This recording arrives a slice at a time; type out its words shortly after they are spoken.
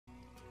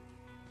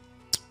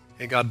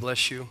May God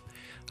bless you.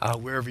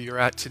 Wherever you're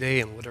at today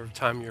and whatever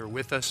time you're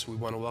with us, we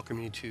want to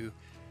welcome you to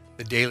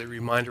the daily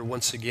reminder.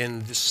 Once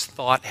again, this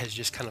thought has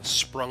just kind of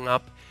sprung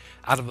up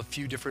out of a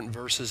few different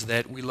verses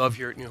that we love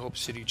here at New Hope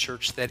City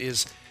Church. That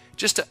is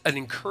just an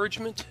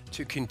encouragement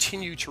to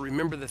continue to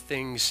remember the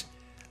things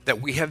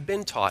that we have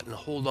been taught and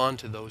hold on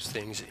to those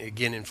things.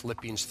 Again, in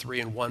Philippians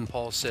 3:1,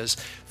 Paul says,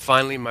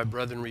 "Finally, my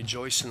brethren,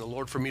 rejoice in the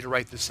Lord. For me to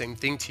write the same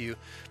thing to you,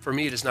 for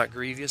me it is not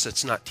grievous,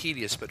 it's not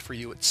tedious, but for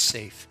you it's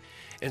safe."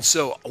 And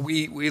so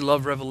we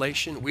love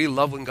revelation. We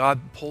love when God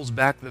pulls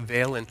back the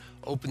veil and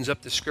opens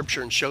up the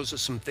scripture and shows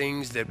us some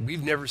things that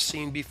we've never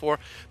seen before.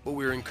 But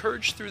we're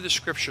encouraged through the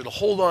scripture to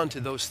hold on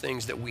to those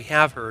things that we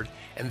have heard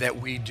and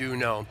that we do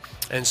know.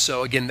 And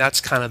so again,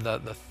 that's kind of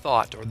the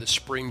thought or the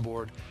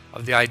springboard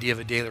of the idea of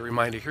a daily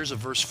reminder. Here's a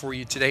verse for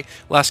you today.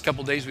 Last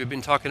couple days we've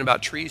been talking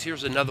about trees.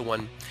 Here's another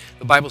one.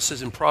 The Bible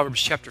says in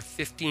Proverbs chapter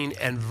 15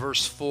 and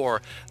verse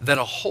 4 that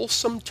a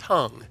wholesome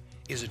tongue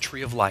is a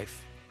tree of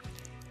life.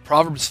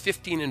 Proverbs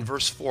 15 and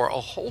verse 4,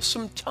 a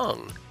wholesome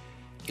tongue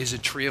is a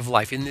tree of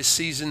life. In this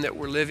season that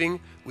we're living,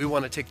 we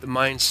want to take the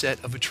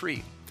mindset of a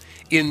tree.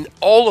 In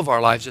all of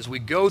our lives, as we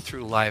go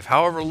through life,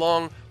 however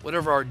long,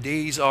 whatever our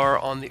days are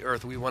on the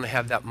earth, we want to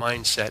have that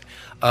mindset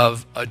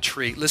of a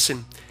tree.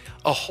 Listen,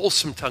 a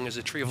wholesome tongue is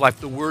a tree of life.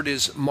 The word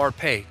is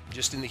marpe,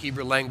 just in the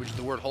Hebrew language,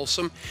 the word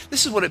wholesome.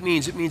 This is what it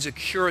means. It means a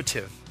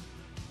curative.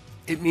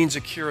 It means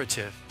a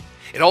curative.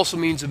 It also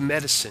means a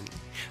medicine.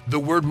 The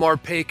word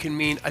marpe can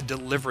mean a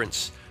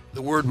deliverance.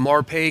 The word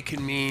marpe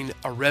can mean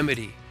a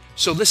remedy.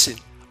 So listen,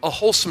 a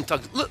wholesome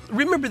tongue. Look,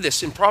 remember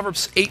this, in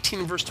Proverbs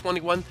 18 verse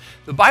 21,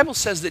 the Bible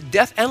says that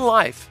death and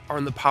life are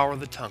in the power of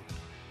the tongue.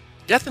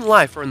 Death and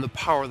life are in the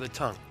power of the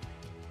tongue.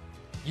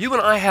 You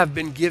and I have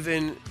been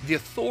given the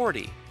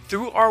authority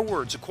through our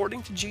words,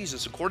 according to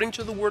Jesus, according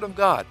to the Word of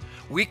God.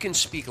 We can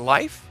speak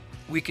life,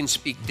 we can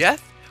speak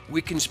death,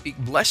 we can speak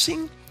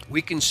blessing,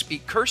 we can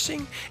speak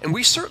cursing, and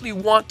we certainly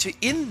want to,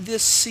 in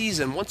this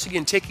season, once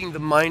again, taking the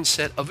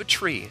mindset of a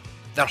tree.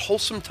 That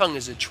wholesome tongue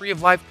is a tree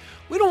of life.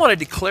 We don't want to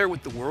declare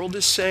what the world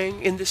is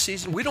saying in this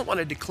season. We don't want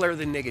to declare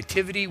the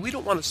negativity. We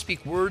don't want to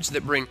speak words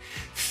that bring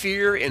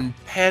fear and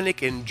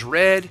panic and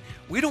dread.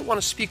 We don't want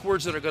to speak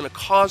words that are going to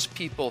cause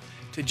people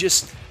to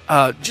just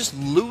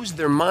lose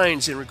their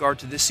minds in regard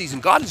to this season.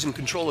 God is in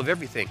control of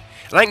everything.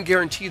 And I can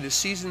guarantee you the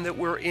season that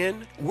we're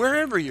in,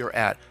 wherever you're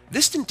at,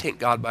 this didn't take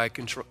God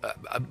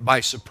by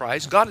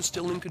surprise. God is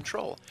still in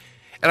control.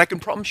 And I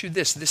can promise you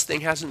this thing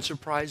hasn't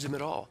surprised him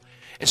at all.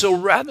 And so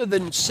rather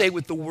than say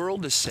what the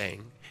world is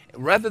saying,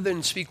 rather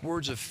than speak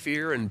words of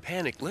fear and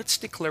panic, let's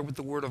declare what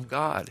the Word of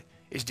God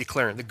is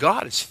declaring. That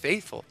God is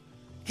faithful.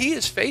 He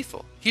is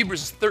faithful.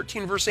 Hebrews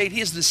 13 verse 8, He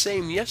is the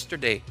same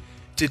yesterday,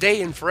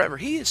 today, and forever.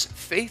 He is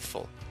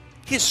faithful.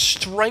 He is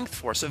strength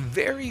for us, a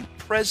very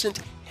present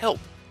help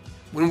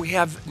when we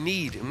have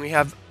need and we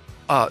have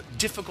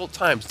difficult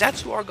times.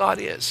 That's who our God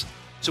is.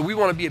 So we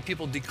want to be a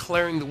people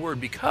declaring the Word,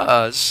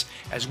 because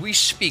as we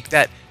speak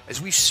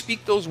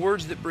those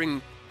words that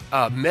bring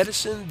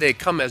medicine, they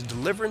come as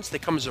deliverance, they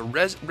come as a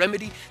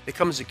remedy, they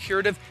come as a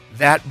curative,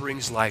 that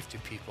brings life to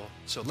people.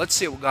 So let's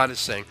say what God is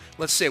saying.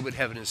 Let's say what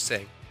heaven is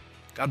saying.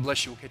 God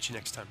bless you. We'll catch you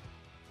next time.